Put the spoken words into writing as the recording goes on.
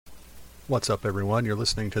What's up, everyone? You're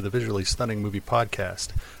listening to the Visually Stunning Movie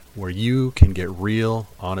Podcast, where you can get real,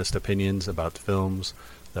 honest opinions about films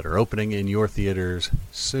that are opening in your theaters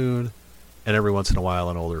soon, and every once in a while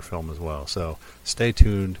an older film as well. So stay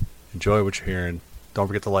tuned, enjoy what you're hearing. Don't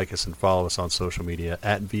forget to like us and follow us on social media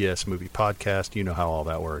at VS Movie Podcast. You know how all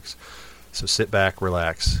that works. So sit back,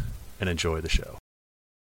 relax, and enjoy the show.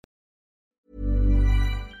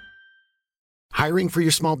 Hiring for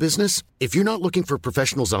your small business? If you're not looking for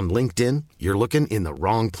professionals on LinkedIn, you're looking in the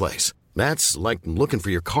wrong place. That's like looking for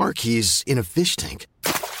your car keys in a fish tank.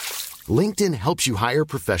 LinkedIn helps you hire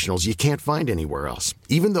professionals you can't find anywhere else,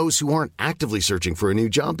 even those who aren't actively searching for a new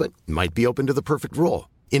job but might be open to the perfect role.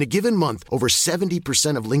 In a given month, over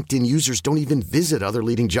 70% of LinkedIn users don't even visit other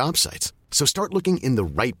leading job sites. So start looking in the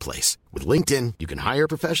right place. With LinkedIn, you can hire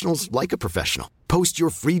professionals like a professional. Post your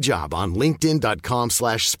free job on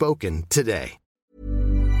linkedin.com/spoken today.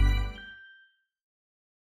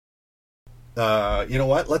 You know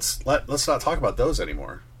what? Let's not talk about those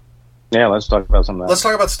anymore. Yeah, let's talk about some of that. Let's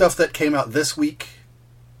talk about stuff that came out this week.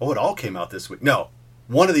 Oh, it all came out this week. No,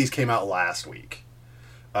 one of these came out last week.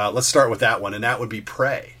 Let's start with that one, and that would be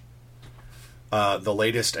Prey, the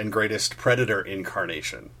latest and greatest Predator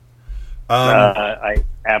incarnation. I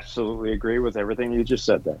absolutely agree with everything you just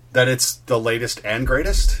said there. That it's the latest and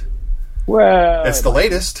greatest? Well, it's the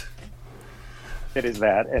latest. It is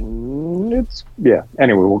that, and it's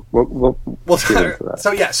Anyway, we'll get into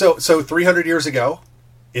that. So 300 years ago,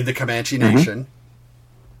 in the Comanche Nation,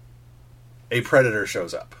 a predator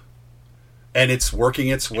shows up, and it's working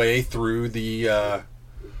its way through the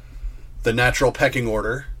natural pecking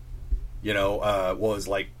order. You know, was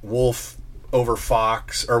like wolf over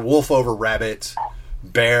fox, or wolf over rabbit,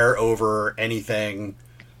 bear over anything,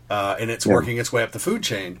 and it's working its way up the food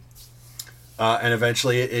chain, and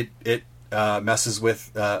eventually it messes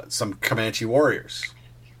with some Comanche warriors.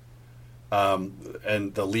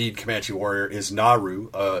 And the lead Comanche warrior is Naru,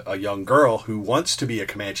 a young girl who wants to be a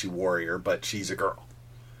Comanche warrior, but she's a girl.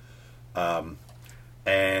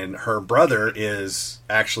 And her brother is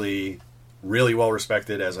actually really well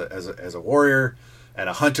respected as a warrior and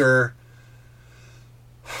a hunter.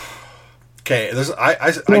 Okay,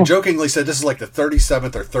 I jokingly said this is like the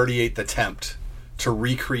 37th or 38th attempt to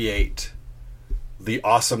recreate the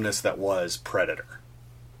awesomeness that was Predator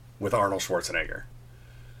with Arnold Schwarzenegger.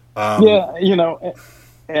 That's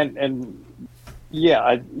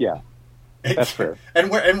fair.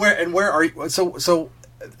 And where are you? So,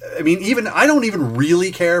 I mean, even I don't even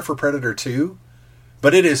really care for Predator 2,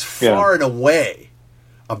 but it is far and away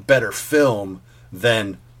a better film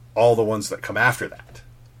than all the ones that come after that.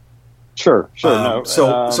 Sure.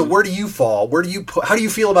 So where do you fall? How do you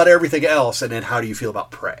feel about everything else, and then how do you feel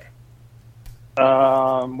about Prey?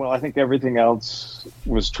 Well, I think everything else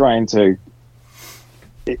was trying to.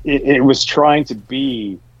 It was trying to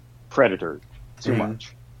be Predator too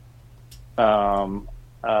much, and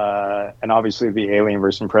obviously the Alien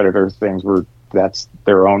versus Predator things that's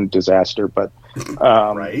their own disaster. But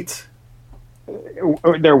right,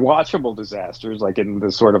 they're watchable disasters. Like in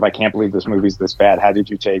the sort of I can't believe this movie's this bad. How did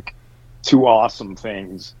you take two awesome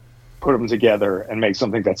things, put them together, and make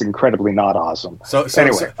something that's incredibly not awesome? So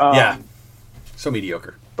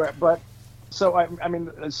mediocre. But I mean,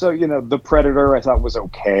 the Predator I thought was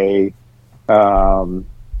okay, but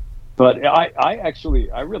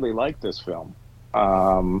I really like this film.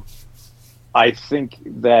 I think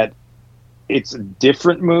that it's a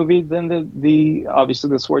different movie than the obviously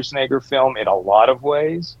the Schwarzenegger film in a lot of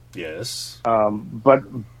ways. Yes. But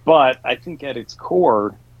I think at its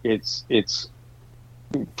core, it's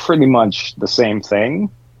pretty much the same thing.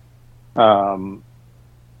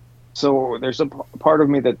 So there's a part of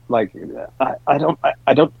me that I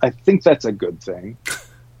think that's a good thing.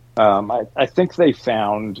 I think they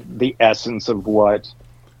found the essence of what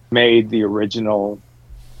made the original,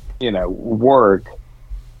 work.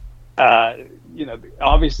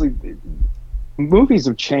 Obviously movies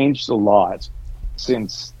have changed a lot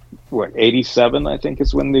since 87, I think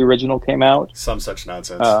is when the original came out. Some such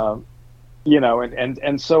nonsense.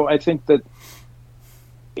 And so I think that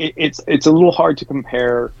it's a little hard to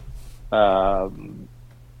compare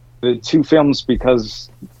the two films because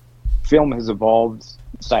film has evolved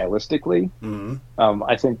stylistically.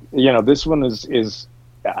 I think this one is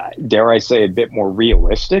dare I say a bit more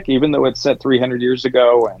realistic, even though it's set 300 years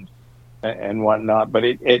ago and whatnot. But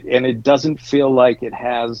it doesn't feel like it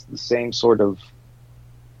has the same sort of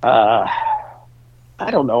I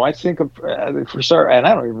don't know. I think of for sure, and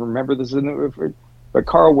I don't even remember this But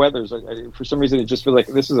Carl Weathers, for some reason, it just feels like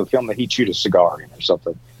this is a film that he chewed a cigar in or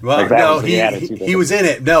something. Well, like no, he was in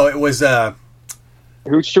it. No, it was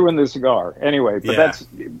Who's chewing the cigar? Anyway, but Yeah.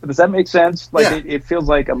 does that make sense? Like, Yeah. it feels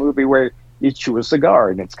like a movie where you chew a cigar,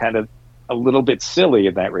 and it's kind of a little bit silly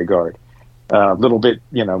in that regard. A little bit,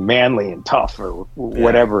 manly and tough, or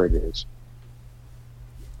whatever it is.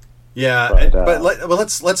 Yeah, But,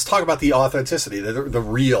 let's talk about the authenticity, the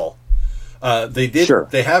real. Sure.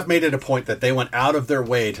 They have made it a point that they went out of their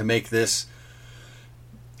way to make this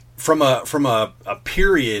from a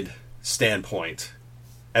period standpoint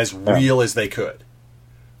as real as they could.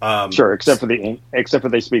 Sure, except for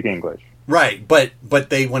they speak English. Right, but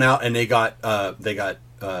they went out and they got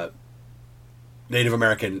Native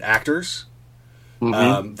American actors.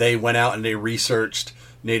 Mm-hmm. They went out and they researched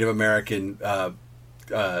Native American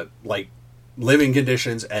like living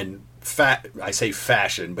conditions and I say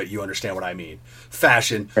fashion, but you understand what I mean.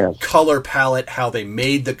 Fashion, Yes. color palette, how they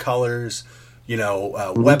made the colors,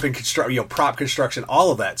 weapon construction, prop construction,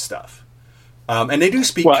 all of that stuff. And they do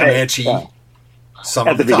speak Comanche some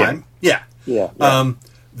At of the the time. beginning. Yeah. Yeah.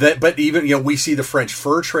 But even we see the French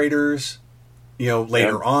fur traders,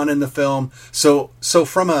 later on in the film. So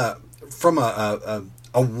from a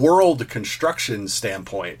world construction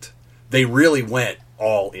standpoint, they really went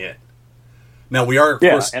all in. Now we are of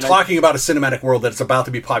course talking about a cinematic world that's about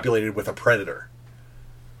to be populated with a predator.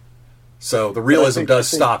 So the realism does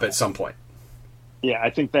stop at some point. Yeah, I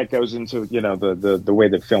think that goes into the way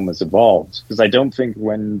that film has evolved, because I don't think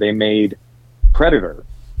when they made Predator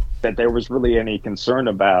that there was really any concern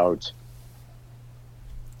about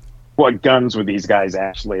what guns would these guys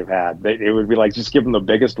actually have had. It would be like, just give them the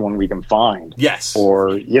biggest one we can find. Yes.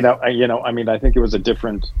 Or I mean, I think it was a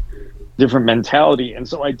different mentality, and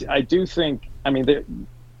so I do think, I mean,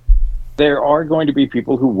 there are going to be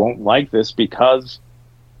people who won't like this because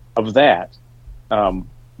of that.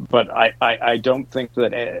 But I don't think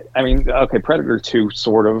that. I mean, okay, Predator 2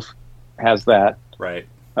 sort of has that, right?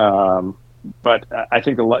 But I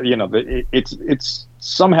think a lot, it's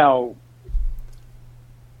somehow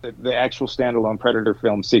the actual standalone Predator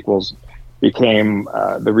film sequels became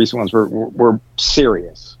the recent ones were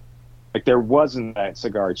serious. Like, there wasn't that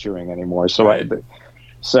cigar chewing anymore. So right.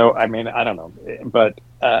 I mean, I don't know, but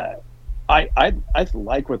I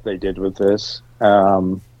like what they did with this.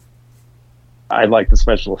 I like the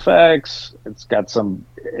special effects. It's got some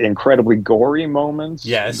incredibly gory moments.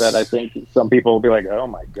 Yes. That I think some people will be like, "Oh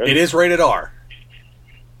my goodness!" It is rated R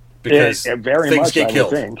because very things much, get I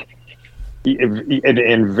killed. would think.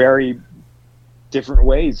 In very different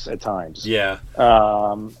ways at times. Yeah.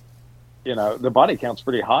 The body count's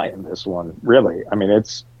pretty high in this one. Really, I mean,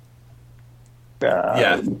 it's.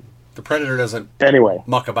 The Predator doesn't Anyway,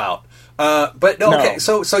 muck about. But no, No. okay.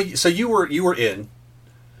 So you were in.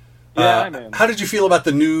 Yeah, I'm in. How did you feel about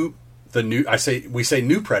the new? We say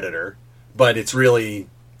new Predator, but it's really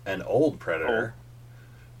an old Predator.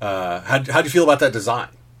 How'd you feel about that design?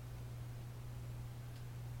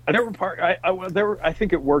 I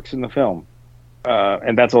think it works in the film,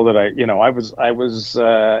 and that's all that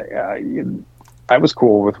I was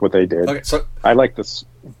cool with what they did. Okay, so I like the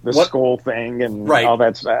skull thing and Right. all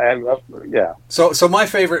that. Yeah. So my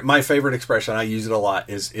favorite expression, I use it a lot,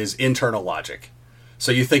 is internal logic.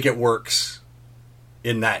 So you think it works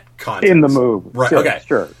in that context? In the move, right? Sure, Okay,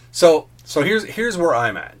 sure. So here's where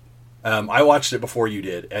I'm at. I watched it before you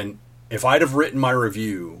did, and if I'd have written my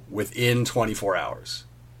review within 24 hours,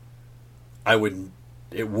 I would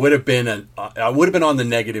have been on the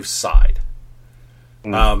negative side.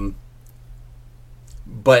 But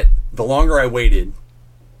the longer I waited,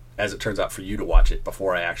 as it turns out, for you to watch it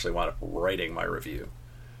before I actually wound up writing my review.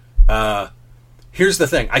 Here's the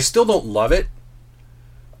thing: I still don't love it.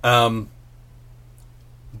 But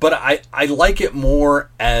I like it more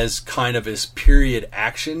as kind of this period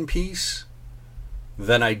action piece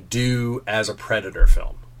than I do as a Predator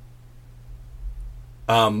film.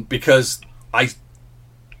 Because I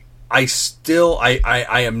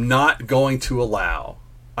am not going to allow,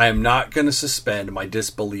 I am not going to suspend my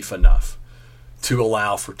disbelief enough to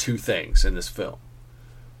allow for two things in this film.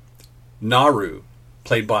 Naru,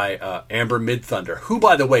 played by Amber Midthunder, who,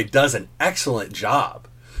 by the way, does an excellent job.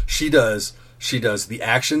 She does the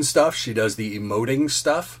action stuff. She does the emoting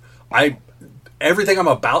stuff. Everything I'm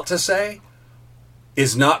about to say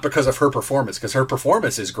is not because of her performance, because her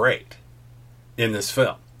performance is great in this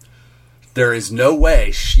film. There is no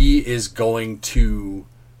way she is going to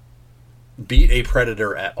beat a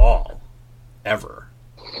Predator at all, ever.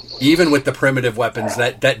 Even with the primitive weapons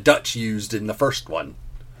that Dutch used in the first one.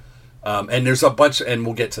 And there's a bunch, and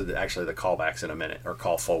we'll get to the callbacks in a minute, or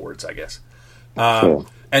call forwards, I guess. Sure.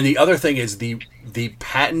 And the other thing is the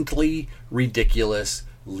patently ridiculous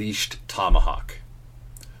leashed tomahawk.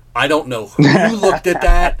 I don't know who looked at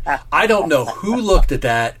that. I don't know who looked at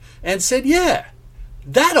that and said, yeah,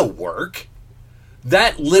 that'll work.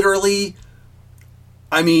 That literally,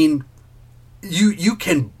 I mean, you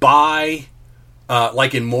can buy,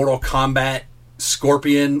 like in Mortal Kombat,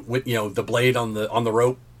 Scorpion with, you know, the blade on the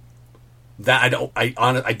rope. That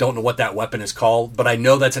I don't know what that weapon is called, but I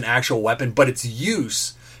know that's an actual weapon, but its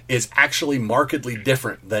use is actually markedly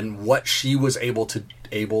different than what she was able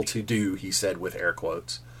to do, he said with air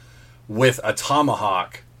quotes, with a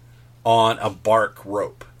tomahawk on a bark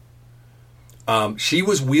rope. She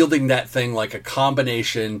was wielding that thing like a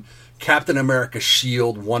combination Captain America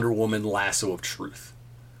shield, Wonder Woman lasso of truth.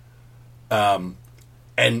 And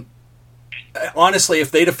honestly, if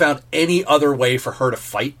they'd have found any other way for her to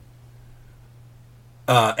fight,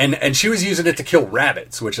 and she was using it to kill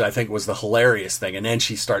rabbits, which I think was the hilarious thing. And then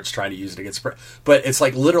she starts trying to use it against. But it's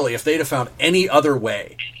like literally, if they'd have found any other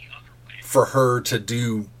way for her to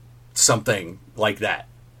do something like that,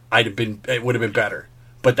 it would have been better.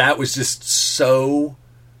 But that was just so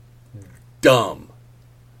dumb.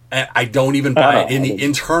 I don't even buy it in the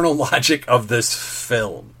internal logic of this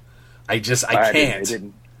film. I can't.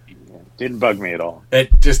 It didn't bug me at all.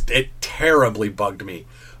 It terribly bugged me.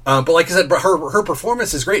 But like I said, her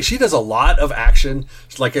performance is great. She does a lot of action.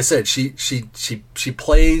 Like I said, she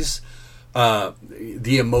plays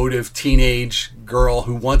the emotive teenage girl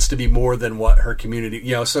who wants to be more than what her community,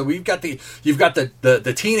 you know. So you've got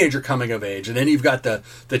the teenager coming of age, and then you've got the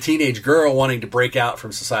teenage girl wanting to break out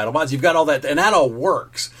from societal bonds. You've got all that, and that all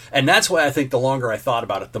works. And that's why I think the longer I thought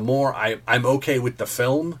about it, the more I'm okay with the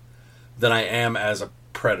film than I am as a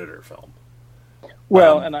Predator film.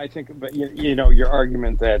 Well, and I think, but you know, your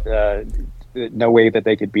argument that no way that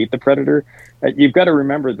they could beat the Predator, you've got to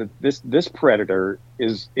remember that this Predator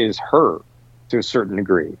is her to a certain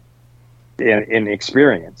degree in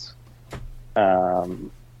experience.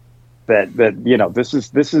 That you know, this is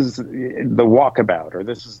the walkabout, or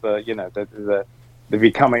this is the, you know, the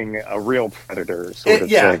becoming a real predator sort of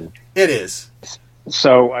thing. It is.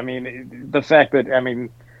 So I mean, the fact that, I mean,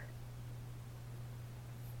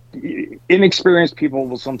 inexperienced people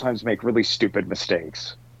will sometimes make really stupid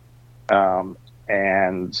mistakes. And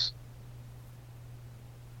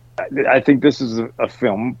I think this is a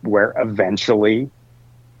film where eventually,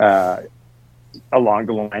 along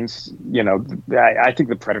the lines, you know, I think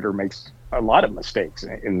the Predator makes a lot of mistakes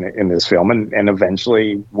in this film, and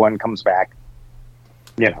eventually one comes back,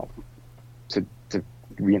 you know, to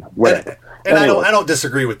you know, whatever. And anyway. I don't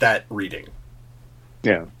disagree with that reading.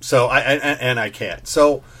 Yeah. So I can't.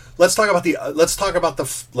 So let's talk about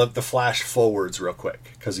the flash forwards real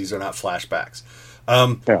quick, because these are not flashbacks.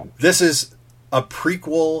 This is a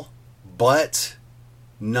prequel, but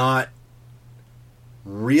not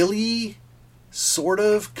really, sort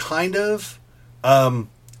of, kind of,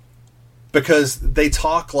 because they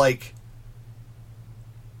talk like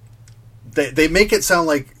they make it sound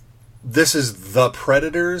like this is the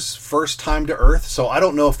Predator's first time to Earth. So I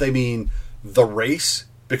don't know if they mean the race,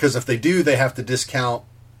 because if they do, they have to discount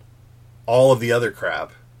all of the other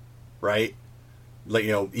crap, right? Like,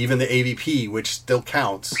 you know, even the AVP, which still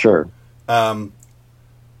counts, sure,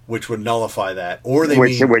 which would nullify that, or they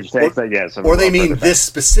mean this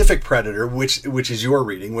specific Predator, which is your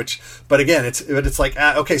reading. But again, it's like,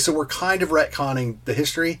 okay, so we're kind of retconning the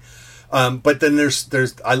history, but then there's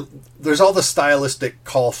all the stylistic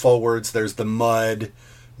call forwards. There's the mud.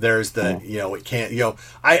 There's the you know, it can't, you know,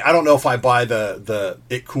 I don't know if I buy the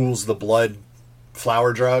it cools the blood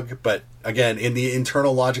flower drug, but again, in the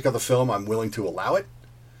internal logic of the film, I'm willing to allow it.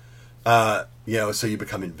 You know, so you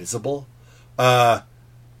become invisible. And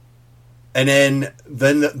then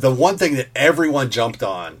the one thing that everyone jumped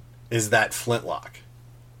on is that flintlock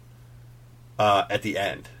at the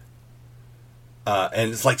end.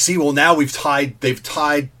 And it's like, see, well, now they've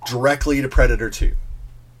tied directly to Predator 2.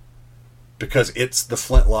 Because it's the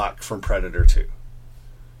flintlock from Predator 2.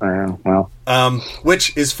 Well,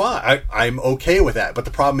 which is fine. I'm okay with that. But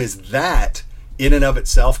the problem is that, in and of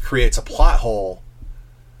itself, creates a plot hole,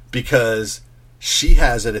 because she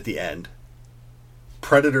has it at the end.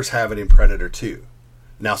 Predators have it in Predator 2.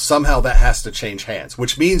 Now, somehow that has to change hands,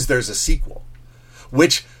 which means there's a sequel.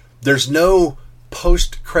 Which, there's no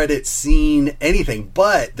post-credit scene, anything,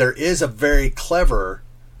 but there is a very clever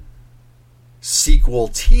sequel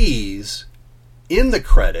tease in the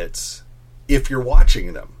credits if you're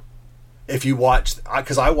watching them. If you watched,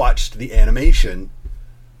 because I watched the animation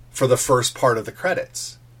for the first part of the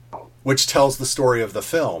credits, which tells the story of the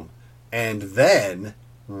film, and then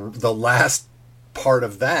the last part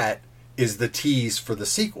of that is the tease for the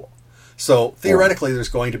sequel. So theoretically, there's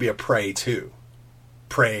going to be a Prey 2.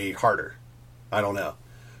 Prey harder. I don't know.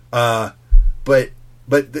 But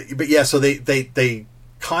yeah, so they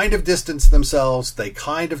kind of distance themselves. They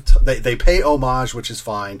kind of they pay homage, which is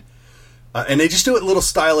fine, and they just do it in little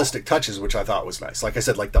stylistic touches, which I thought was nice. Like I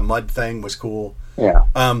said, like the mud thing was cool. Yeah.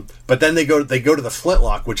 But then they go to the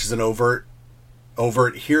flintlock, which is an overt.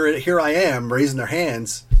 Here I am, raising their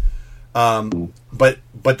hands. But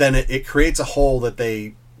then it creates a hole that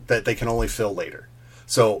they can only fill later.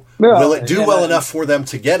 So will it do well enough for them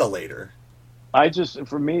to get a later?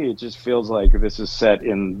 For me, it just feels like this is set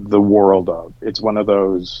in the world of. It's one of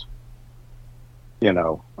those, But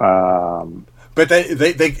they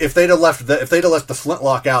if they'd have left the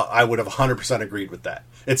flintlock out, I would have 100% agreed with that.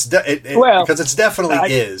 Because it's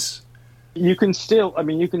definitely is. You can still,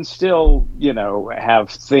 have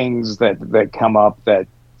things that come up that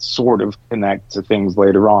sort of connect to things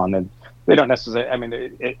later on, and they don't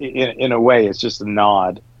necessarily. In a way, it's just a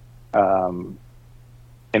nod.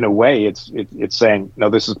 In a way, it's saying, no,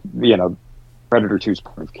 this is, Predator 2 is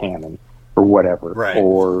part of canon or whatever, right?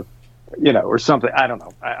 Or or something. I don't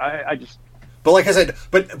know. I just. But like I said,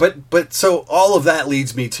 but so all of that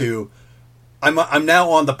leads me to, I'm now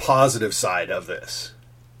on the positive side of this.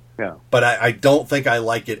 Yeah. But I don't think I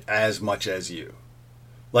like it as much as you.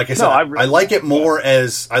 Like I said, I like it more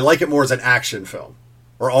as an action film,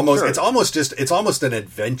 or almost. Sure. It's almost an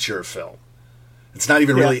adventure film. It's not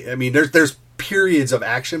even really. I mean, there's periods of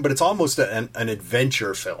action, but it's almost an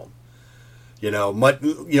adventure film.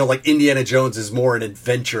 Like Indiana Jones is more an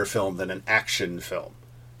adventure film than an action film,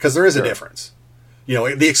 because there is a difference. The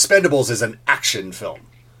Expendables is an action film.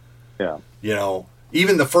 Yeah.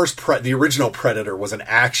 Even the original Predator was an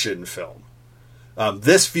action film.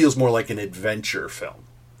 This feels more like an adventure film,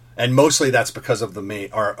 and mostly that's because of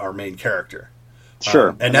our main character.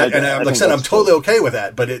 Sure, like I said, I'm totally okay with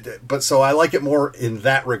that. But so I like it more in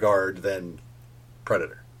that regard than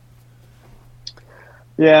Predator.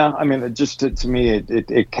 Yeah, to me,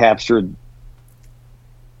 it captured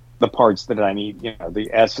the parts that I need,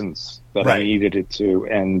 the essence that I needed it to,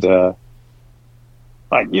 and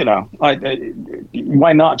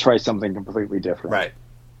why not try something completely different? Right.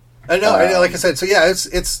 I know. Like I said, so yeah,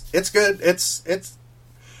 it's good.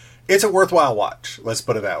 It's a worthwhile watch. Let's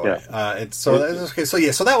put it that way. Yeah. Okay.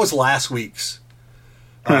 So that was last week's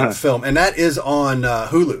film, and that is on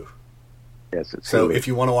Hulu. Yes, it's so Hulu. If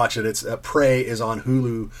you want to watch it, it's Prey is on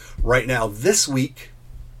Hulu right now. This week,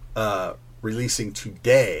 releasing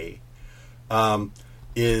today,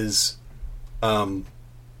 is on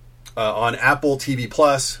Apple TV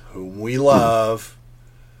Plus, whom we love.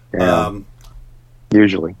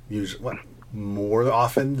 Usually, more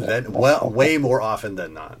often than way more often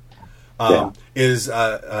than not. Is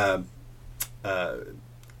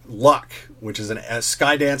Luck, which is a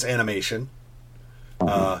Skydance animation.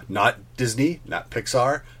 Not Disney, not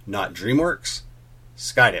Pixar, not DreamWorks,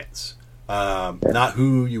 Skydance. Not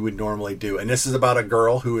who you would normally do. And this is about a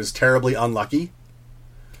girl who is terribly unlucky,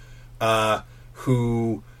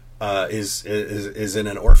 who is in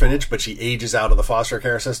an orphanage, but she ages out of the foster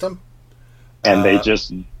care system. And they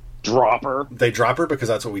just drop her. They drop her because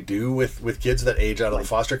that's what we do with kids that age out of the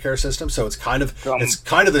foster care system. So it's kind of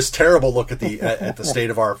this terrible look at the state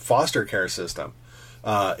of our foster care system.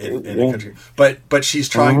 In the country, but she's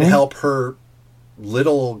trying to help her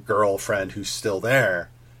little girlfriend who's still there.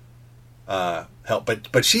 Help,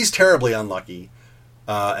 but she's terribly unlucky,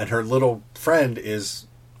 and her little friend is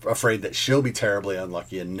afraid that she'll be terribly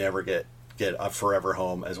unlucky and never get a forever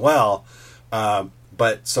home as well.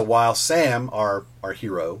 But so while Sam, our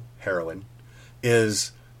heroine,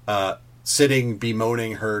 is sitting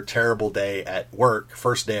bemoaning her terrible day at work,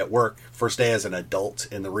 first day as an adult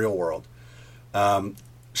in the real world.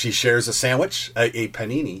 She shares a sandwich, a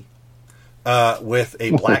panini, with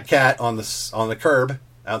a black cat on the curb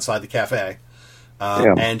outside the cafe,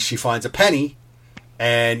 and she finds a penny,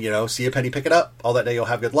 and see a penny, pick it up. All that day you'll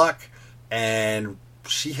have good luck, and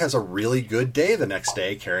she has a really good day the next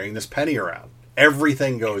day carrying this penny around.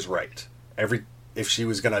 Everything goes right. If she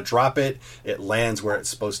was going to drop it, it lands where it's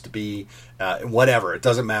supposed to be. Whatever, it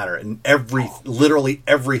doesn't matter. And literally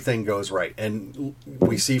everything goes right. And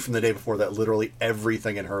we see from the day before that literally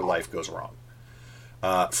everything in her life goes wrong.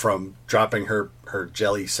 From dropping her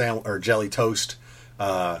jelly jelly toast,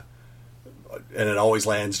 and it always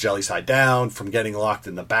lands jelly side down. From getting locked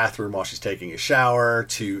in the bathroom while she's taking a shower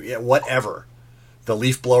to whatever. The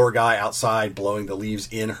leaf blower guy outside blowing the leaves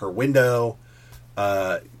in her window.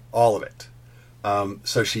 All of it.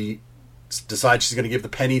 So she decides she's going to give the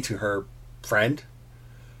penny to her friend.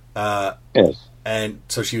 Yes. And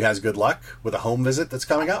so she has good luck with a home visit that's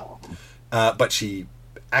coming up. But she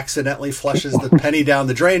accidentally flushes the penny down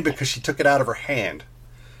the drain because she took it out of her hand.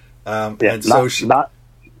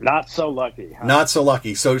 Not so lucky. Huh? Not so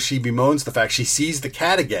lucky. So she bemoans the fact she sees the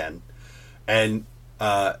cat again, and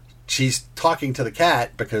she's talking to the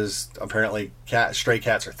cat because apparently stray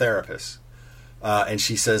cats are therapists. And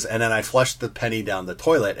she says, and then I flushed the penny down the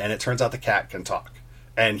toilet, and it turns out the cat can talk.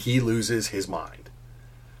 And he loses his mind.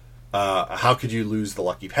 How could you lose the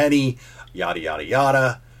lucky penny? Yada, yada,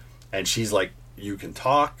 yada. And she's like, you can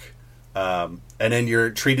talk. And then you're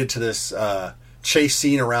treated to this chase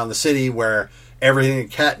scene around the city where everything the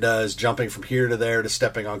cat does, jumping from here to there to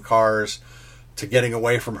stepping on cars to getting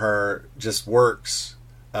away from her, just works.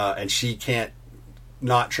 And she can't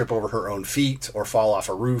not trip over her own feet or fall off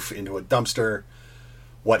a roof into a dumpster,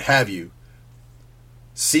 what have you.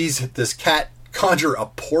 Sees this cat conjure a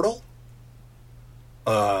portal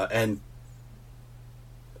and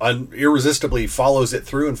irresistibly follows it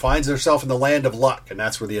through and finds herself in the land of luck. And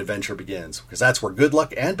that's where the adventure begins, because that's where good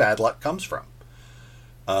luck and bad luck comes from.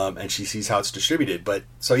 And she sees how it's distributed. But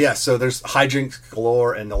so there's hijinks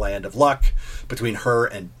galore in the land of luck between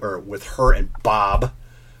with her and Bob,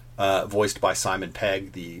 voiced by Simon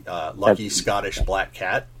Pegg, the lucky Scottish black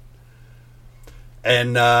cat.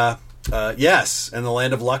 And yes, and the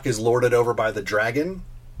land of luck is lorded over by the dragon,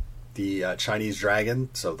 the Chinese dragon,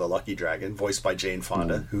 so the lucky dragon, voiced by Jane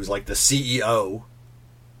Fonda, who's like the CEO.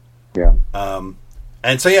 Yeah.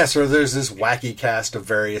 And so there's this wacky cast of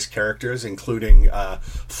various characters, including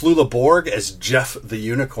Flula Borg as Jeff the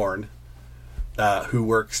Unicorn, who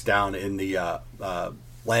works down in the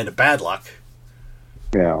land of bad luck.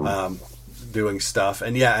 Yeah. Doing stuff.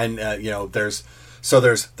 And there's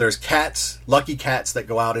cats, lucky cats that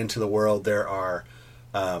go out into the world. There are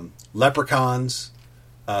leprechauns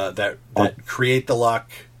that create the luck.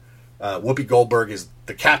 Whoopi Goldberg is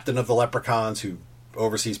the captain of the leprechauns who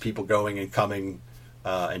oversees people going and coming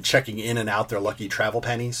and checking in and out their lucky travel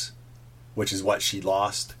pennies, which is what she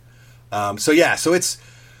lost. So it's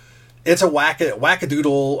a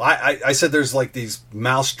wackadoodle. I said there's like these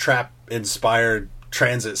mousetrap inspired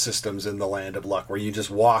transit systems in the land of luck where you just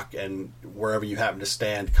walk and wherever you happen to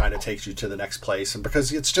stand kind of takes you to the next place, and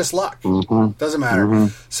because it's just luck, doesn't matter.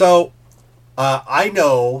 So I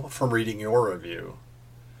know from reading your review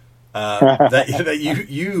that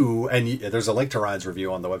you and there's a link to Ryan's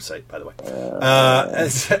review on the website, by the way.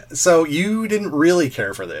 So you didn't really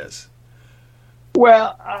care for this.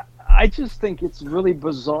 Well, I just think it's really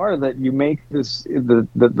bizarre that you make this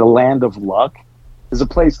the land of luck is a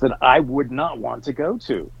place that I would not want to go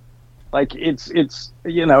to. Like it's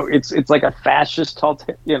like a fascist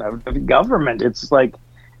government. It's like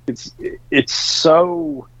it's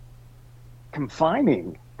so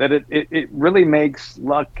confining that it really makes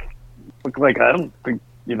luck look like I don't think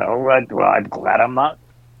I'm glad I'm not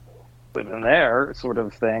living there, sort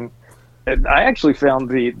of thing. And I actually found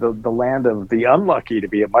the land of the unlucky to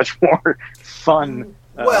be a much more fun.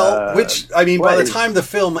 Well, by the time the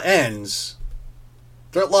film ends,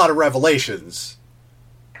 there are a lot of revelations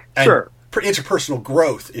and interpersonal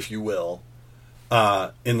growth, if you will,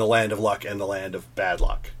 in the land of luck and the land of bad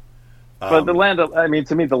luck. But the land of,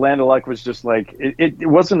 to me, the land of luck was just like it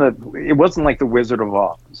wasn't like the Wizard of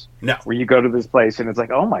Oz. No, where you go to this place and it's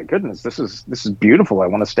like, oh my goodness, this is beautiful. I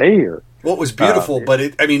want to stay here. Well, it was beautiful, but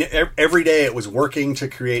every day it was working to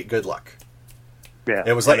create good luck. Yeah,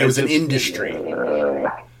 it was like it was an industry.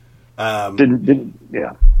 Yeah.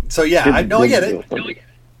 So I get it.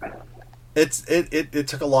 It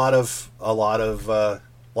took a lot of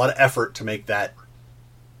effort to make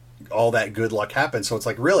all that good luck happen. So it's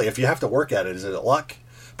like, really, if you have to work at it, is it luck?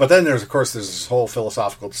 But then there's this whole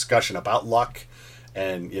philosophical discussion about luck,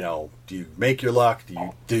 and do you make your luck?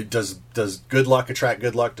 Does good luck attract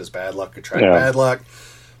good luck? Does bad luck attract bad luck?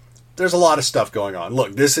 There's a lot of stuff going on.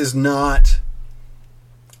 Look, this is not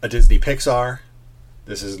a Disney Pixar.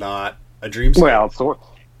 This is not a Dreamscape. Well,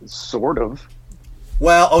 sort of.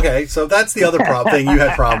 Well, okay, so that's the other thing you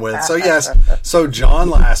had problem with. So yes, so John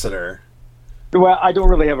Lasseter. Well, I don't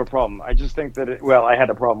really have a problem. I just think that I had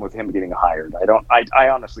a problem with him getting hired. I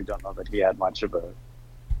honestly don't know that he had much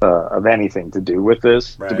of anything to do with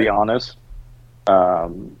this, to be honest.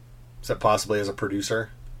 Except possibly as a producer.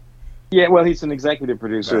 Yeah, well, he's an executive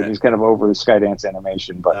producer, and he's kind of over the Skydance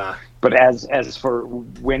Animation. But as for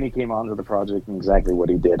when he came onto the project and exactly what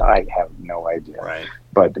he did, I have no idea. Right.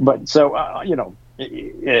 But so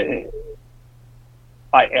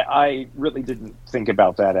I really didn't think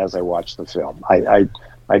about that as I watched the film. I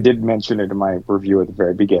did mention it in my review at the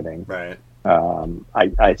very beginning. Right.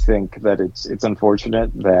 I think that it's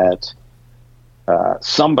unfortunate that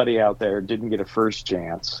somebody out there didn't get a first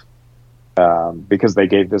chance because they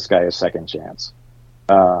gave this guy a second chance.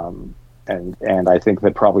 And I think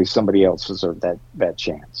that probably somebody else deserved that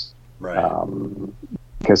chance. Right.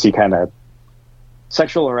 because he kind of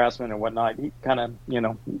sexual harassment and whatnot. He kind of,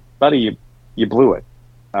 buddy, you blew it.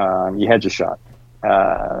 You had your shot.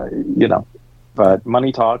 But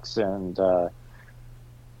money talks, and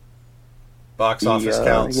box office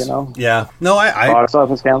counts. Yeah. No, box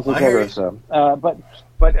office counts, I hear etc. So,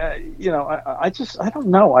 but I don't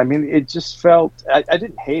know. I mean, it just felt. I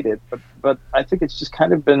didn't hate it, but I think it's just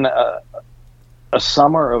kind of been a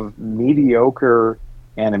summer of mediocre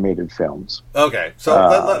animated films. Okay, so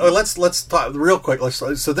let's talk real quick.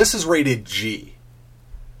 So this is rated G.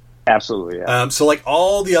 Absolutely. Yeah. So like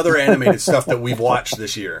all the other animated stuff that we've watched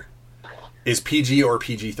this year is PG or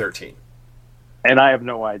PG-13. And I have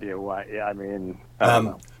no idea why. Yeah, I mean, I don't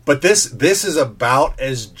know. But this is about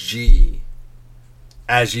as G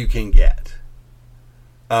as you can get.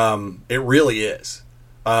 It really is.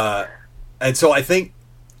 And so I think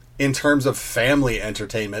in terms of family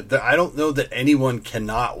entertainment, I don't know that anyone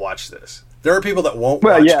cannot watch this. There are people that won't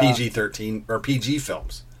watch PG-13 or PG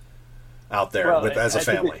films out there as a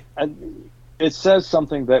family. It says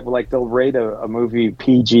something that like they'll rate a movie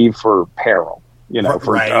PG for peril,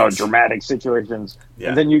 for dramatic situations,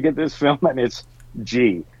 and then you get this film and it's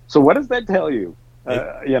G. So what does that tell you?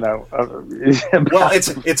 Well,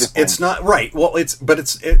 it's not right. Well,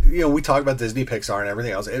 we talk about Disney, Pixar, and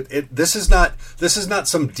everything else. This is not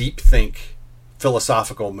some deep think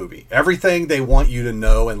philosophical movie. Everything they want you to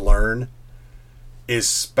know and learn is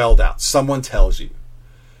spelled out. Someone tells you.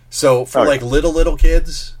 So for like little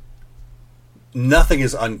kids, nothing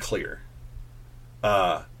is unclear.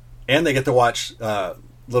 And they get to watch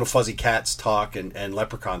little fuzzy cats talk and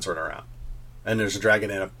leprechauns run around. And there's a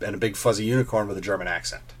dragon and a big fuzzy unicorn with a German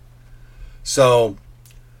accent. So,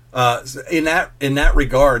 in that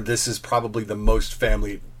regard, this is probably the most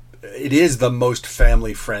family. It is the most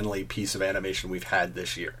family friendly piece of animation we've had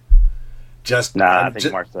this year. I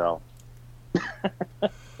think Marcel.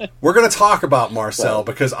 We're going to talk about Marcel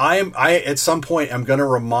because I at some point I'm going to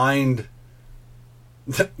remind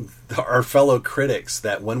our fellow critics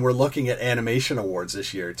that when we're looking at animation awards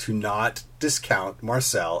this year, to not discount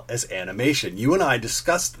Marcel as animation. You and I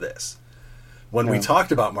discussed this when we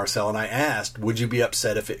talked about Marcel, and I asked, would you be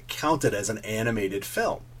upset if it counted as an animated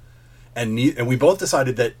film? And we both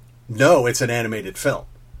decided that no, it's an animated film.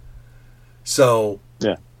 So,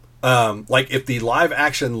 like if the live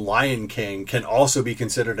action Lion King can also be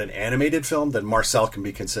considered an animated film, then Marcel can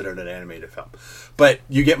be considered an animated film. But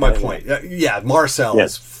you get my point. Marcel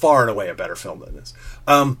is far and away a better film than this.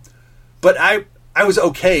 But I was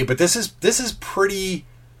okay, but this is pretty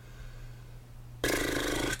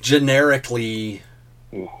generically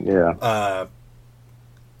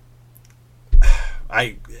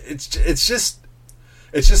it's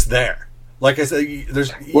just there. Like I said,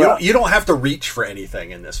 you don't have to reach for anything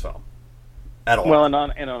in this film at all. Well, and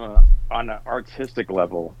on an artistic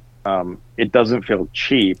level, it doesn't feel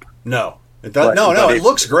cheap. No, it does. It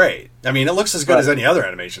looks great. I mean, it looks as good as any other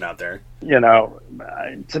animation out there.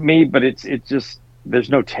 To me, but it's just there's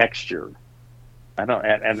no texture. I don't,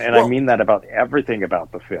 and I mean that about everything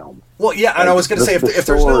about the film. Well, yeah, and I was going to say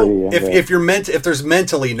if there's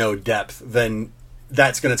mentally no depth, then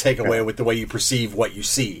that's going to take away with the way you perceive what you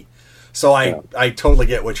see. So I totally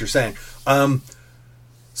get what you're saying.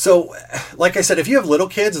 So, like I said, if you have little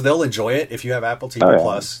kids, they'll enjoy it. If you have Apple TV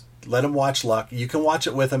Plus, let them watch Luck. You can watch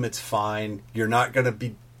it with them. It's fine. You're not going to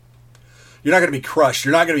be crushed.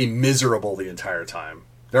 You're not going to be miserable the entire time.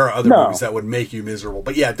 There are other movies that would make you miserable.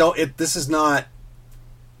 But yeah, this is not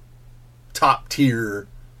top tier.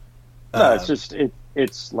 No, it's just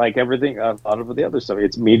it's like everything a lot of the other stuff.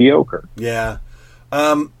 It's mediocre. Yeah.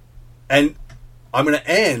 And I'm going to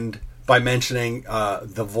end by mentioning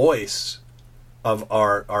the voice of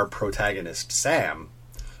our protagonist, Sam,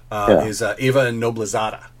 is Eva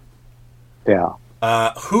Noblezada. Yeah.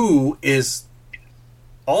 Who is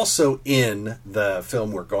also in the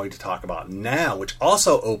film we're going to talk about now, which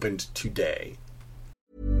also opened today.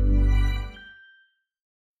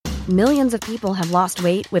 Millions of people have lost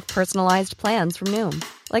weight with personalized plans from Noom.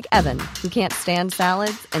 Like Evan, who can't stand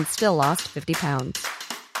salads and still lost 50 pounds.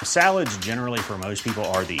 Salads generally for most people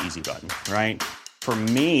are the easy button, right? For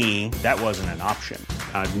me, that wasn't an option.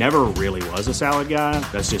 I never really was a salad guy.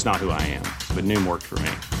 That's just not who I am. But Noom worked for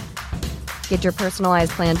me. Get your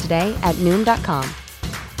personalized plan today at Noom.com.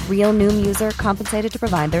 Real Noom user compensated to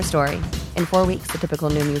provide their story. In 4 weeks, the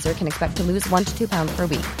typical Noom user can expect to lose 1 to 2 pounds per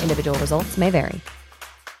week. Individual results may vary.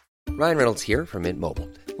 Ryan Reynolds here from Mint Mobile.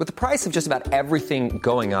 With the price of just about everything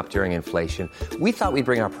going up during inflation, we thought we'd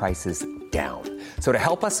bring our prices down. So to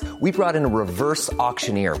help us, we brought in a reverse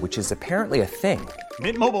auctioneer, which is apparently a thing.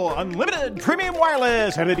 Mint Mobile Unlimited Premium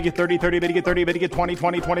Wireless. How to get 30, 30, bit to get 30, bit to get 20,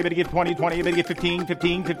 20, 20, bit to get 20, 20, bit to get 15,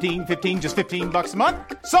 15, 15, 15, just $15 a month?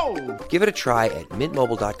 Sold! Give it a try at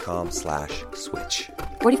mintmobile.com/switch.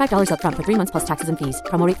 $45 up front for 3 months plus taxes and fees.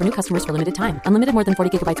 Promo rate for new customers for limited time. Unlimited more than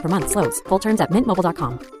 40 gigabytes per month. Slows full terms at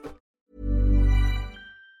mintmobile.com.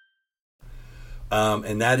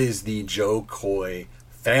 And that is the Joe Coy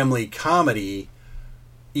family comedy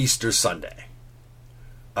Easter Sunday,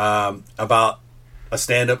 about a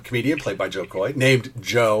stand-up comedian played by Joe Coy named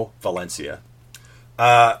Joe Valencia,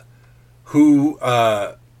 who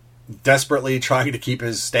desperately trying to keep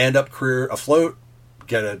his stand-up career afloat,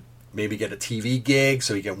 maybe get a TV gig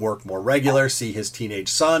so he can work more regular, see his teenage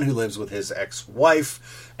son who lives with his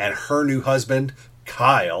ex-wife and her new husband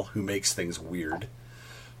Kyle, who makes things weird,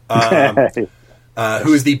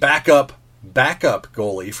 who is the backup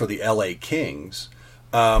goalie for the LA Kings.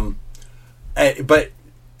 But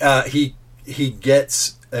he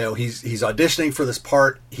gets, he's auditioning for this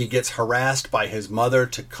part. He gets harassed by his mother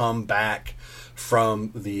to come back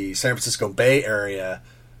from the San Francisco Bay Area,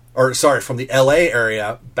 from the LA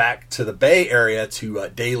area back to the Bay Area to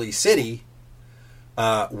Daly City,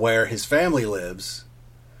 where his family lives.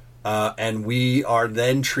 And we are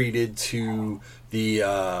then treated to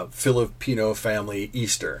the Filipino family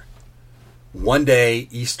Easter. One day,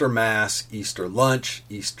 Easter Mass, Easter lunch,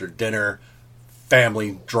 Easter dinner,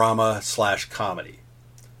 family drama / comedy.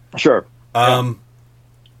 Sure. And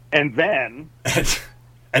then it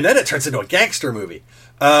turns into a gangster movie.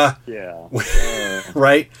 Yeah.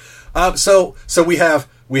 Right. So we have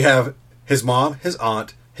his mom, his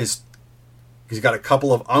aunt, he's got a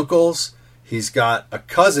couple of uncles, he's got a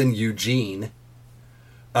cousin Eugene,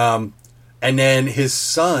 and then his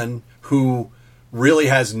son who really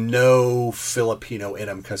has no Filipino in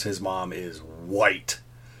him because his mom is white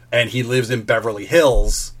and he lives in Beverly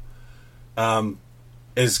Hills,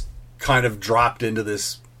 is kind of dropped into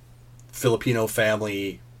this Filipino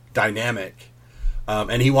family dynamic.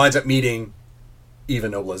 And he winds up meeting Eva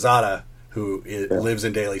Noblezada, who lives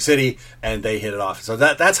in Daly City, and they hit it off. So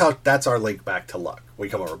that's our link back to Luck. We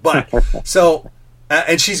come over. But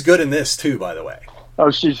and she's good in this too, by the way. Oh,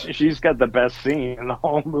 she's got the best scene in the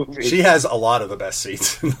whole movie. She has a lot of the best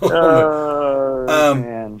scenes in the whole movie.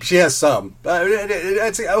 Man. She has some.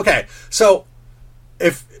 Okay, so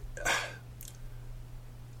if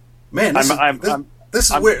man, this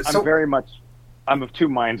is weird. I'm of two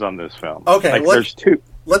minds on this film. Okay, there's two.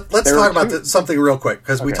 Let's talk about something real quick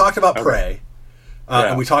because we talked about Prey,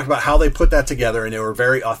 and we talked about how they put that together, and they were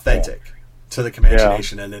very authentic to the Comanche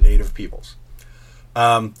Nation and the Native peoples.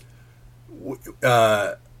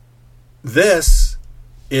 This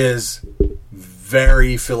is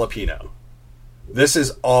very Filipino. This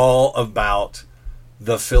is all about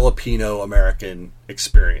the Filipino American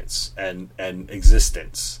experience and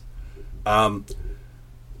existence.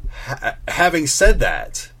 Having said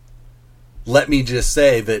that, let me just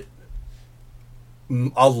say that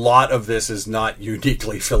a lot of this is not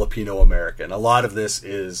uniquely Filipino American. A lot of this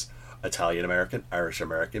is Italian American, Irish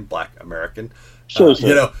American, Black American, sure.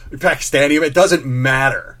 Pakistani. It doesn't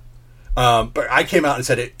matter. But I came out and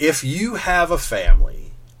said, if you have a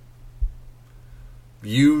family,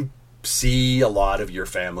 you see a lot of your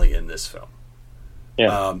family in this film.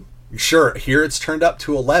 Yeah. Sure, here it's turned up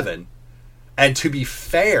to 11. And to be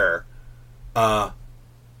fair, I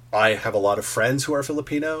have a lot of friends who are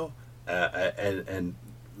Filipino and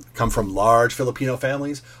come from large Filipino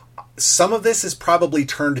families. Some of this is probably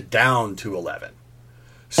turned down to 11.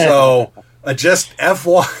 So just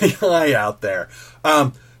FYI out there.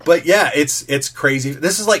 But yeah, it's crazy.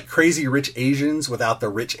 This is like Crazy Rich Asians without the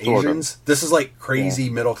rich Asians. This is like crazy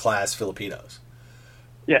middle class Filipinos.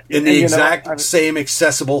 Yeah, in the exact same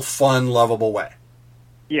accessible, fun, lovable way.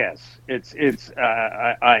 Yes, it is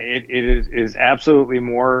absolutely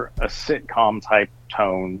more a sitcom type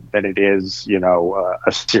tone than it is,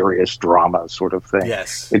 a serious drama sort of thing.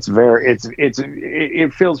 Yes, it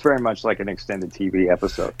feels very much like an extended TV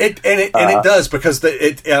episode. It does because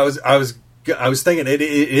I was thinking it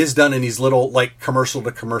is done in these little like commercial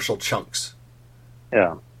to commercial chunks.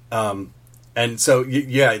 Yeah. And so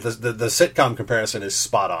the sitcom comparison is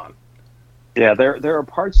spot on. Yeah, there are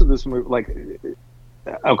parts of this movie like.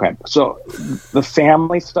 Okay, so the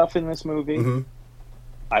family stuff in this movie,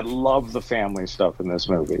 I love the family stuff in this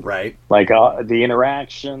movie. Right. Like the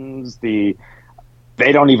interactions, they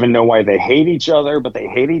don't even know why they hate each other, but they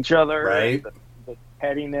hate each other. Right. The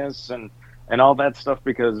pettiness and all that stuff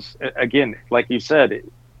because, again, like you said,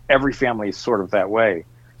 every family is sort of that way.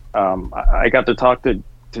 I got to talk to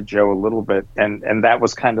to Joe a little bit, and that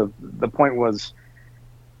was kind of the point. Was,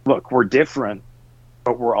 look, we're different,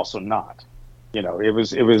 but we're also not. You know, it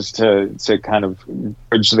was to kind of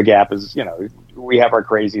bridge the gap. As you know, we have our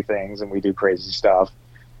crazy things and we do crazy stuff,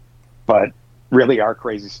 but really our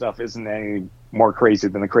crazy stuff isn't any more crazy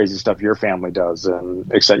than the crazy stuff your family does,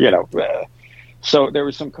 and except so there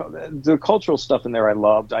was the cultural stuff in there. I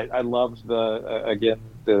loved. I loved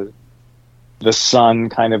the son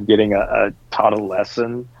kind of getting taught a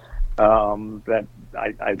lesson. That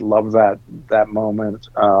I love that moment.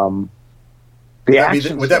 Would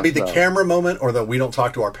that be the camera moment, or the we don't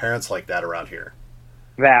talk to our parents like that around here?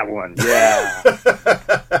 That one, yeah.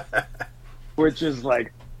 Which is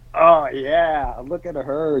like, oh yeah, look at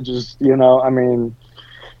her. Just I mean,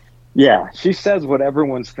 yeah, she says what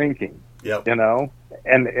everyone's thinking. Yep. And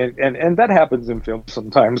that happens in film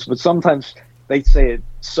sometimes, but sometimes they say it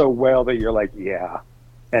so well that you're like, yeah.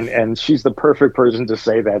 And she's the perfect person to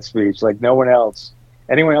say that speech. Like no one else.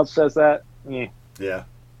 Anyone else says that? Yeah.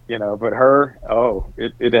 But her,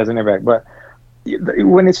 it has an impact. But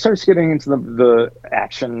when it starts getting into the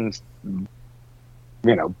action,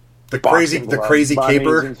 the crazy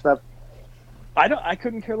caper and stuff, I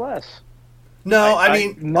couldn't care less. No, I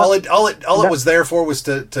mean, all it was there for was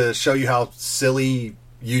to show you how silly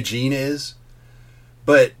Eugene is.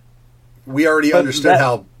 But we already understood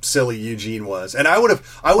how silly Eugene was, and I would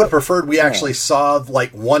have preferred we actually saw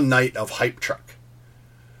like one night of Hype Truck.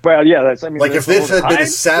 Well, yeah, that's. I mean, like if this had been a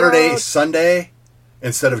Saturday, Sunday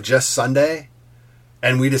instead of just Sunday,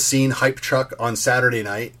 and we'd have seen Hype Truck on Saturday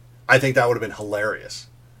night, I think that would have been hilarious.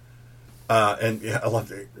 And I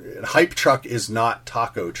love it. Hype Truck is not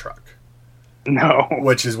Taco Truck. No,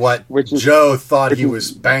 which is what Joe thought he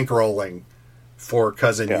was bankrolling for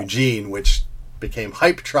Cousin Eugene, which became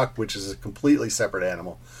Hype Truck, which is a completely separate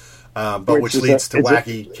animal, but which leads to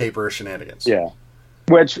wacky caper shenanigans. Yeah,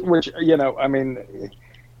 which I mean,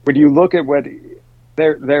 when you look at what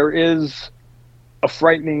there is a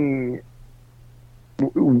frightening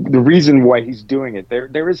the reason why he's doing it.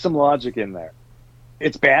 There is some logic in there.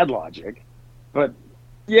 It's bad logic, but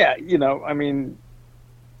yeah, I mean.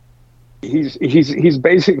 He's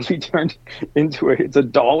basically turned into it's a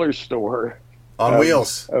dollar store on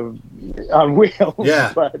wheels. On wheels,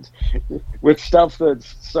 yeah. But with stuff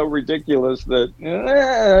that's so ridiculous that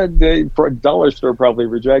the dollar store probably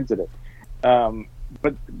rejected it. But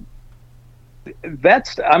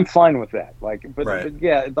I'm fine with that. But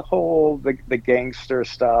yeah, the whole the gangster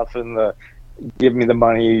stuff and the give me the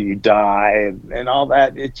money, you die, and all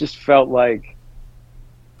that. It just felt like.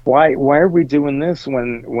 Why are we doing this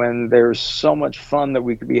when there's so much fun that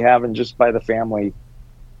we could be having just by the family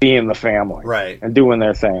being the family, right, and doing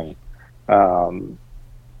their thing, and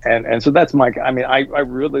so that's my. I mean, I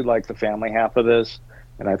really like the family half of this,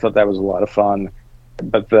 and I thought that was a lot of fun,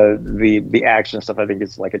 but the action stuff I think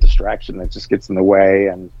is like a distraction that just gets in the way,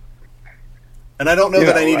 and I don't know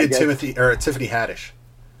that I needed Tiffany Haddish.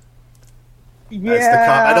 Yeah, as the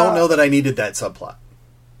cop. I don't know that I needed that subplot.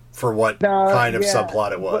 For what kind of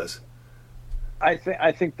subplot it was, I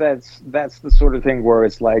think that's the sort of thing where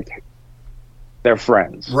it's like they're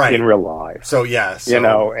friends in real life. So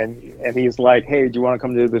and he's like, hey, do you want to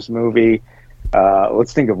come do this movie?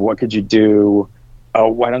 Let's think of what could you do. Oh,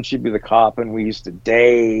 why don't you be the cop? And we used to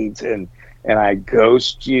date, and I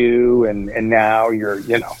ghost you, and now you're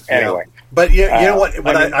anyway. Yeah. But you know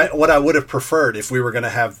what I would have preferred if we were going to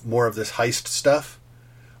have more of this heist stuff.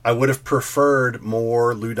 I would have preferred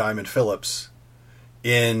more Lou Diamond Phillips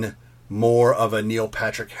in more of a Neil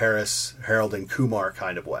Patrick Harris, Harold and Kumar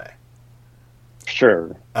kind of way.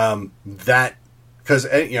 Sure. That because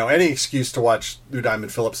any excuse to watch Lou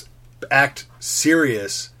Diamond Phillips act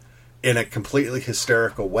serious in a completely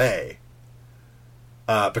hysterical way,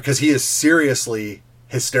 because he is seriously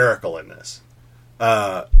hysterical in this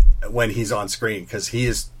when he's on screen, because he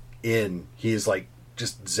is like.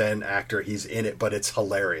 Just Zen actor, he's in it, but it's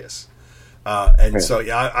hilarious, so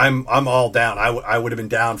I'm all down. I would have been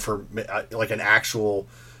down for like an actual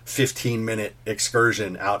 15-minute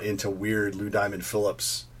excursion out into weird Lou Diamond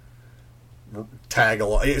Phillips tag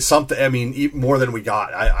along something. I mean, more than we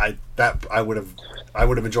got. I would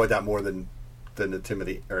have enjoyed that more than the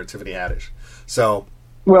Tiffany Haddish. So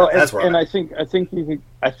that's where I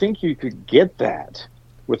think you could get that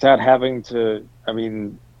without having to. I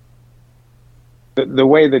mean. The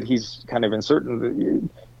way that he's kind of inserting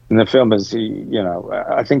in the film is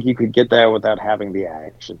I think you could get that without having the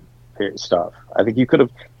action stuff. I think you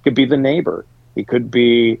could be the neighbor. He could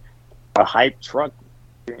be a Hype Truck,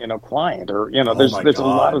 client, or there's a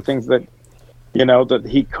lot of things that that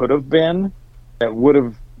he could have been that would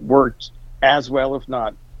have worked as well, if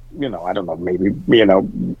not I don't know, maybe,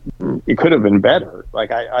 it could have been better.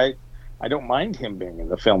 Like, I don't mind him being in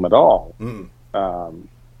the film at all. In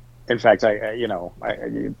fact,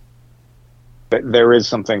 there is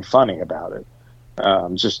something funny about it.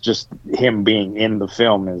 Just him being in the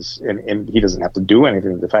film and he doesn't have to do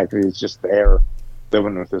anything. The fact that he's just there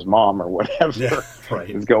living with his mom or whatever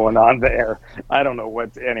is going on there. I don't know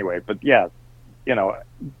anyway, but yeah,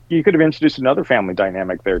 you could have introduced another family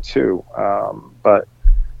dynamic there too. But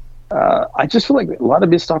I just feel like a lot of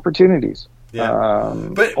missed opportunities. Yeah.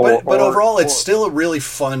 But overall, it's still a really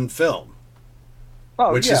fun film,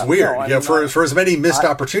 which is weird. No, for as many missed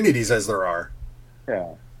opportunities as there are.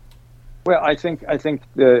 Yeah. Well, I think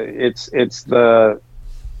it's the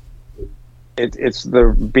being, it's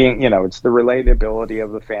the relatability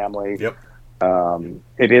of the family. Yep.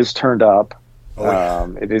 It is turned up.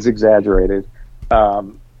 It is exaggerated.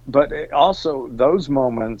 But also those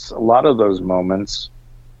moments, a lot of those moments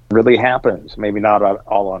really happened. Maybe not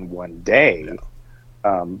all on one day,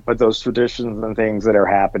 but those traditions and things that are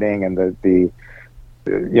happening and the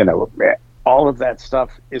all of that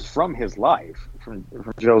stuff is from his life, from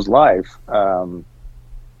Joe's life. And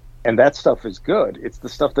that stuff is good. It's the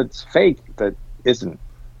stuff that's fake that isn't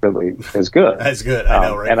really as good. That's good. I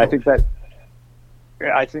know, right? And I think that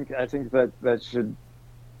should,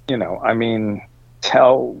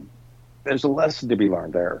 there's a lesson to be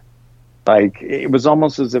learned there. Like, it was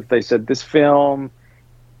almost as if they said, this film,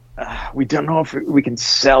 we don't know if we can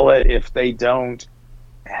sell it if they don't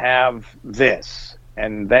have this.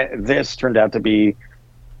 And this turned out to be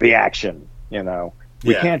the action, We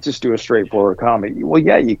can't just do a straightforward comedy. Well,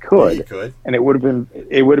 yeah, you could. Yeah, you could. And it would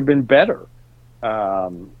have been better.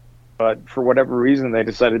 But for whatever reason, they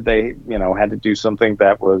decided they, had to do something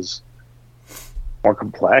that was more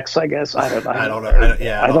complex, I guess. I don't know. I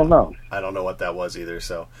don't know. I don't know what that was either.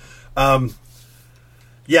 So, that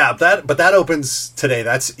opens today.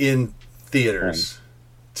 That's in theaters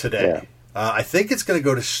today. Yeah. I think it's going to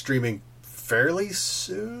go to streaming fairly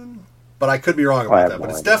soon, but I could be wrong about that. But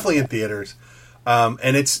it's definitely in theaters.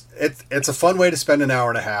 And it's a fun way to spend an hour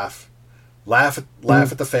and a half. Laugh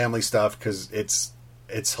at the family stuff because it's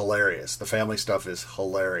hilarious. The family stuff is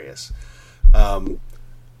hilarious. And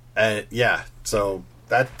yeah, so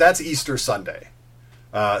that's Easter Sunday.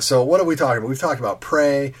 So what are we talking about? We've talked about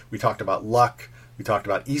Prey. We talked about Luck. We talked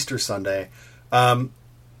about Easter Sunday.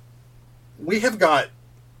 We have got.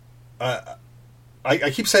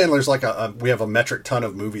 I keep saying there's like we have a metric ton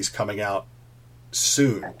of movies coming out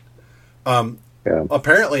soon.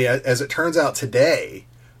 Apparently, as it turns out today,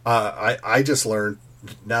 I just learned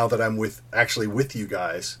now that I'm with you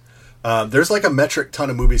guys. There's like a metric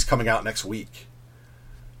ton of movies coming out next week.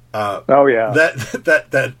 That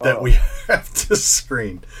we have to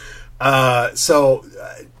screen.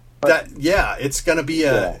 It's gonna be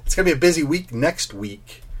a busy week next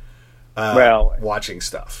week. Watching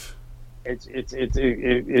stuff.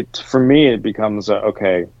 It for me it becomes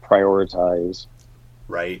prioritize.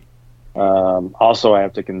 Right. Also, I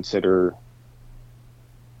have to consider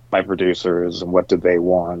my producers and what do they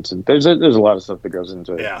want, and there's a lot of stuff that goes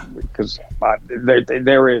into it. Yeah. Because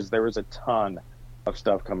there is a ton of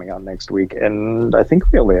stuff coming out next week, and I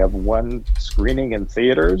think we only have one screening in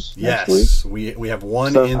theaters. Yes, we have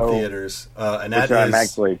one in theaters, and that is I'm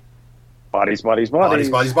actually Bodies,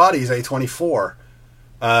 A24.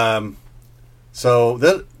 So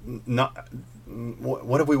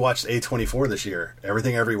what have we watched A24 this year?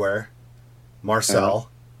 Everything Everywhere, Marcel.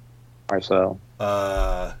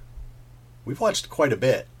 We've watched quite a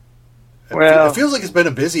bit. It feels like it's been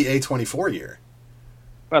a busy A24 year.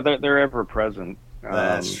 Well, they're ever present.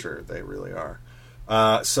 That's true. They really are.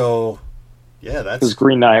 That's because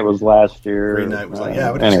Green Knight was last year. Green Knight was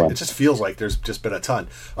it just feels like there's just been a ton.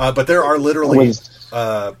 But there are literally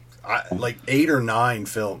like 8 or 9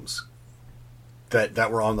 films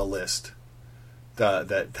that were on the list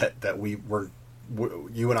that we were.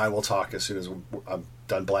 You and I will talk as soon as I'm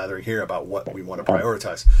done blathering here about what we want to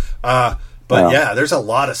prioritize. There's a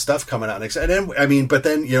lot of stuff coming out next. And then but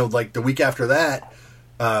then like the week after that,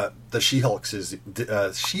 the She-Hulk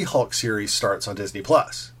series starts on Disney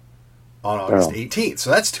Plus on August 18th.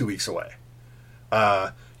 So that's 2 weeks away.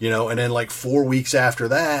 And then like 4 weeks after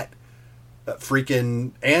that,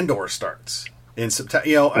 freaking Andor starts in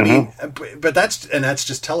September. But that's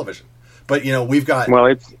just television. But we've got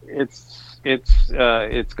it's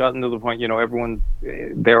gotten to the point. Everyone,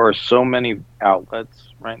 there are so many outlets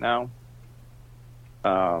right now,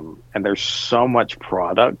 and there's so much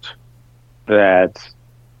product that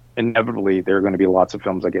inevitably there are going to be lots of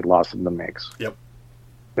films that get lost in the mix. Yep.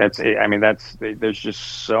 There's just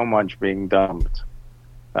so much being dumped.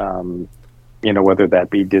 whether that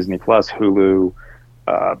be Disney Plus, Hulu,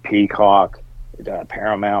 Peacock,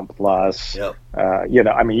 Paramount Plus. Yep.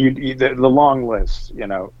 The long list.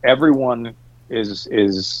 Everyone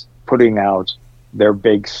is putting out their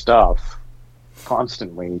big stuff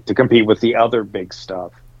constantly to compete with the other big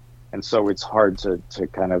stuff, and so it's hard to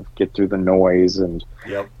kind of get through the noise, and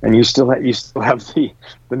you still have the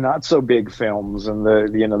not so big films and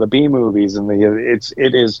the B movies, and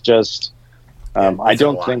it is just I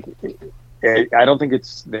don't think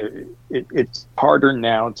it's harder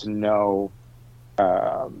now to know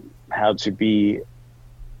how to be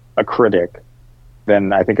a critic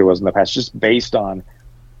than I think it was in the past, just based on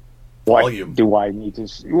volume. Do I need to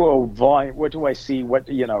see? Well, volume. What do I see?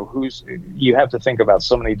 You have to think about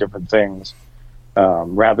so many different things,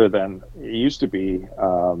 rather than it used to be.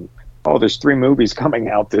 There's 3 movies coming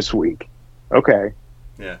out this week. Okay.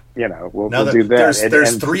 Yeah. We'll do that.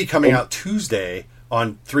 There's 3 coming out Tuesday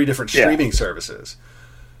on 3 different streaming services.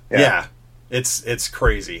 Yeah. It's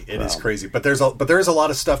crazy. It is crazy. But there is a lot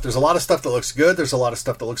of stuff. There's a lot of stuff that looks good. There's a lot of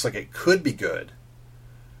stuff that looks like it could be good.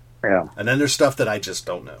 Yeah. And then there's stuff that I just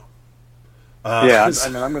don't know. I'm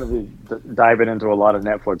going to be diving into a lot of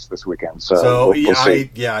Netflix this weekend. So we'll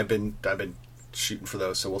see. I've been shooting for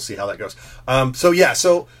those. So we'll see how that goes.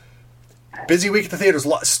 So busy week at the theaters.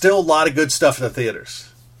 Still a lot of good stuff in the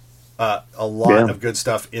theaters. A lot of good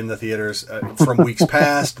stuff in the theaters from weeks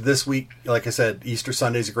past. This week, like I said, Easter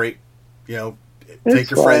Sunday's a great.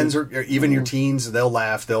 Take your friends or even your teens. They'll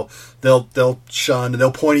laugh. They'll shun. And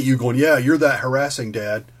they'll point at you, going, "Yeah, you're that harassing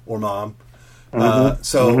dad or mom."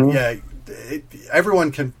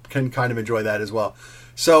 Everyone can kind of enjoy that as well.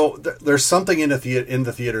 So there's something in the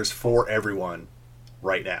theaters for everyone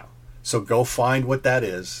right now. So go find what that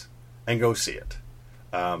is and go see it,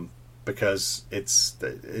 because it's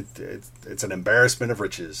an embarrassment of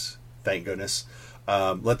riches. Thank goodness.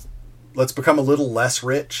 Let's become a little less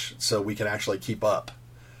rich so we can actually keep up,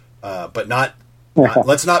 but not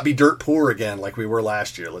let's not be dirt poor again like we were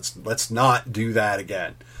last year. Let's not do that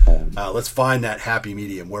again. Let's find that happy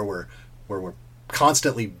medium where we're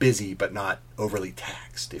constantly busy but not overly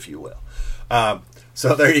taxed, if you will.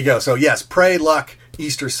 So there you go. So yes, Pray, Luck,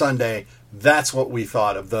 Easter Sunday. That's what we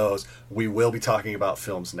thought of those. We will be talking about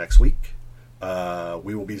films next week.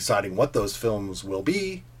 We will be deciding what those films will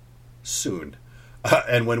be soon.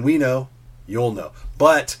 And when we know, you'll know.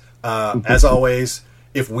 But as always,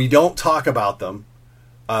 if we don't talk about them,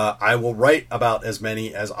 I will write about as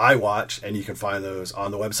many as I watch, and you can find those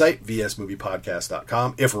on the website,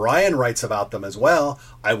 vsmoviepodcast.com. If Ryan writes about them as well,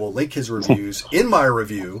 I will link his reviews in my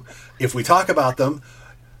review. If we talk about them,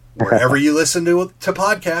 wherever you listen to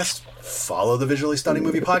podcasts, follow the Visually Stunning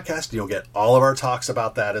Movie Podcast. You'll get all of our talks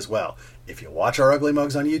about that as well. If you watch our ugly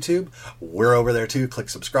mugs on YouTube, we're over there too. Click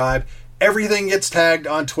subscribe. Everything gets tagged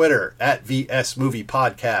on Twitter at VS Movie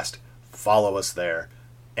Podcast. Follow us there,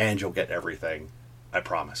 and you'll get everything. I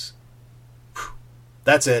promise. Whew.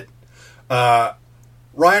 That's it. Ryan,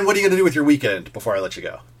 what are you going to do with your weekend before I let you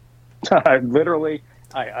go? Literally,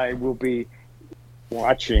 I will be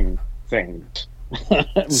watching things.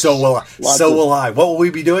 So will I. What will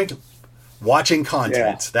we be doing? Watching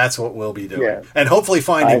content. Yeah. That's what we'll be doing. Yeah. And hopefully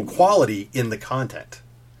finding quality in the content.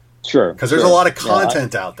 Sure. Because there's a lot of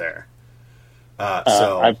content out there.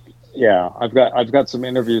 I've got some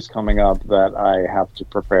interviews coming up that I have to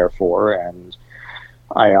prepare for, and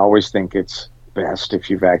I always think it's best if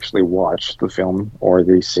you've actually watched the film or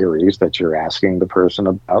the series that you're asking the person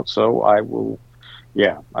about. So I will,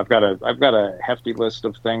 I've got a hefty list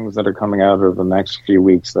of things that are coming out over the next few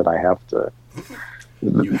weeks that I have to.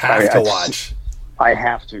 You have to watch. I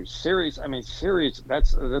have to. Series.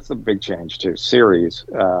 That's a big change too. Series.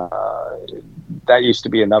 That used to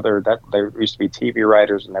be there used to be TV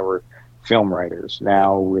writers and there were film writers.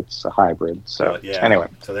 Now it's a hybrid. So anyway.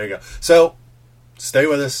 So there you go. So stay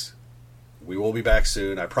with us. We will be back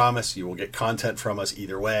soon. I promise you will get content from us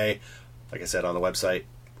either way. Like I said, on the website,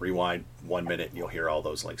 rewind 1 minute and you'll hear all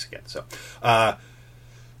those links again. So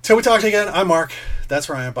till we talk to you again, I'm Mark. That's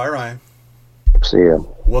Ryan. Bye, Ryan. See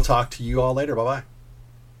you. We'll talk to you all later. Bye-bye.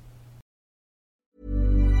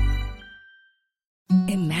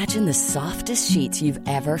 Imagine the softest sheets you've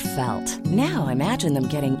ever felt. Now imagine them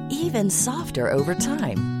getting even softer over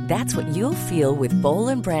time. That's what you'll feel with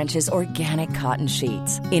Boll & Branch's organic cotton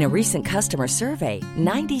sheets. In a recent customer survey,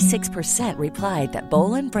 96% replied that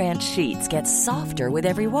Boll & Branch sheets get softer with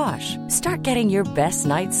every wash. Start getting your best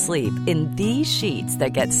night's sleep in these sheets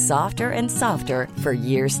that get softer and softer for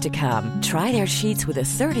years to come. Try their sheets with a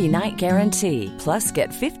 30-night guarantee. Plus, get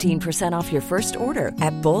 15% off your first order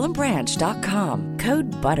at bollandbranch.com.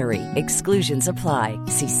 Code BUTTERY. Exclusions apply.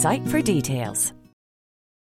 See site for details.